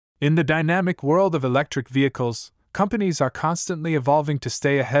In the dynamic world of electric vehicles, companies are constantly evolving to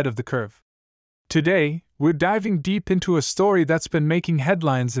stay ahead of the curve. Today, we're diving deep into a story that's been making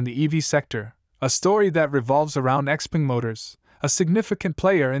headlines in the EV sector, a story that revolves around Xpeng Motors, a significant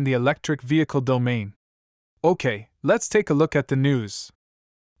player in the electric vehicle domain. Okay, let's take a look at the news.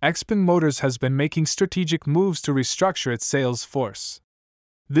 Xpeng Motors has been making strategic moves to restructure its sales force.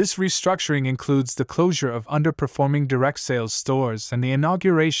 This restructuring includes the closure of underperforming direct sales stores and the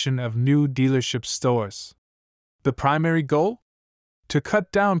inauguration of new dealership stores. The primary goal? To cut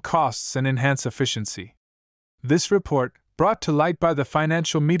down costs and enhance efficiency. This report, brought to light by the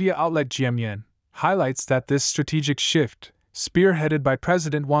financial media outlet Jiemian, highlights that this strategic shift, spearheaded by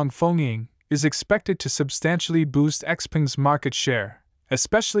President Wang Fengying, is expected to substantially boost Xpeng's market share,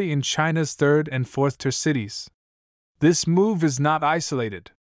 especially in China's third and fourth-tier cities. This move is not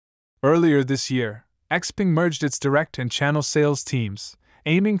isolated. Earlier this year, Xpeng merged its direct and channel sales teams,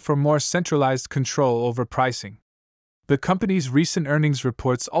 aiming for more centralized control over pricing. The company's recent earnings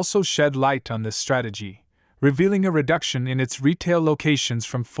reports also shed light on this strategy, revealing a reduction in its retail locations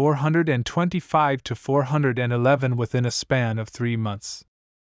from 425 to 411 within a span of 3 months.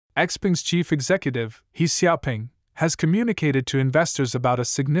 Xpeng's chief executive, Xiaopeng, has communicated to investors about a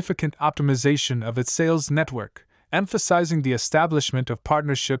significant optimization of its sales network, emphasizing the establishment of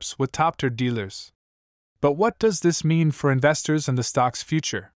partnerships with top-tier dealers. But what does this mean for investors and the stock's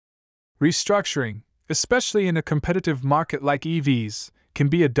future? Restructuring, especially in a competitive market like EVs, can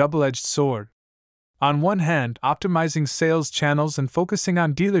be a double-edged sword. On one hand, optimizing sales channels and focusing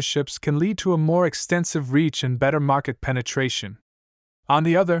on dealerships can lead to a more extensive reach and better market penetration. On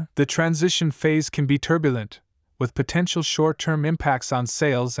the other, the transition phase can be turbulent, with potential short-term impacts on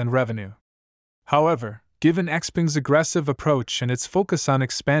sales and revenue. However, given Xpeng's aggressive approach and its focus on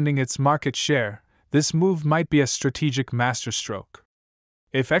expanding its market share, this move might be a strategic masterstroke.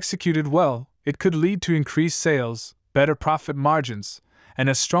 If executed well, it could lead to increased sales, better profit margins, and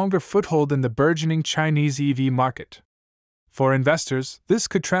a stronger foothold in the burgeoning Chinese EV market. For investors, this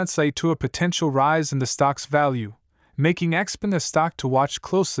could translate to a potential rise in the stock's value, making Xpeng a stock to watch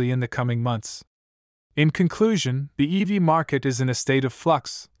closely in the coming months. In conclusion, the EV market is in a state of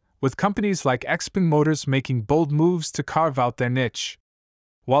flux, with companies like Xpeng Motors making bold moves to carve out their niche.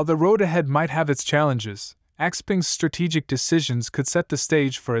 While the road ahead might have its challenges, Xpeng's strategic decisions could set the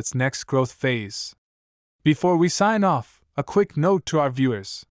stage for its next growth phase. Before we sign off, a quick note to our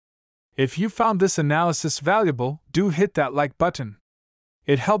viewers. If you found this analysis valuable, do hit that like button.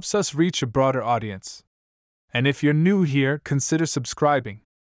 It helps us reach a broader audience. And if you're new here, consider subscribing.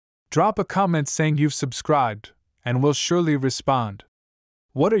 Drop a comment saying you've subscribed, and we'll surely respond.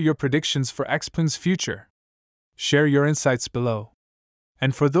 What are your predictions for Xpeng's future? Share your insights below.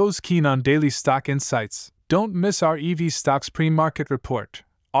 And for those keen on daily stock insights, don't miss our EV stocks pre-market report,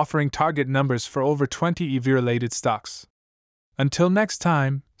 offering target numbers for over 20 EV-related stocks. Until next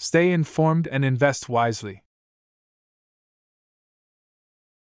time, stay informed and invest wisely.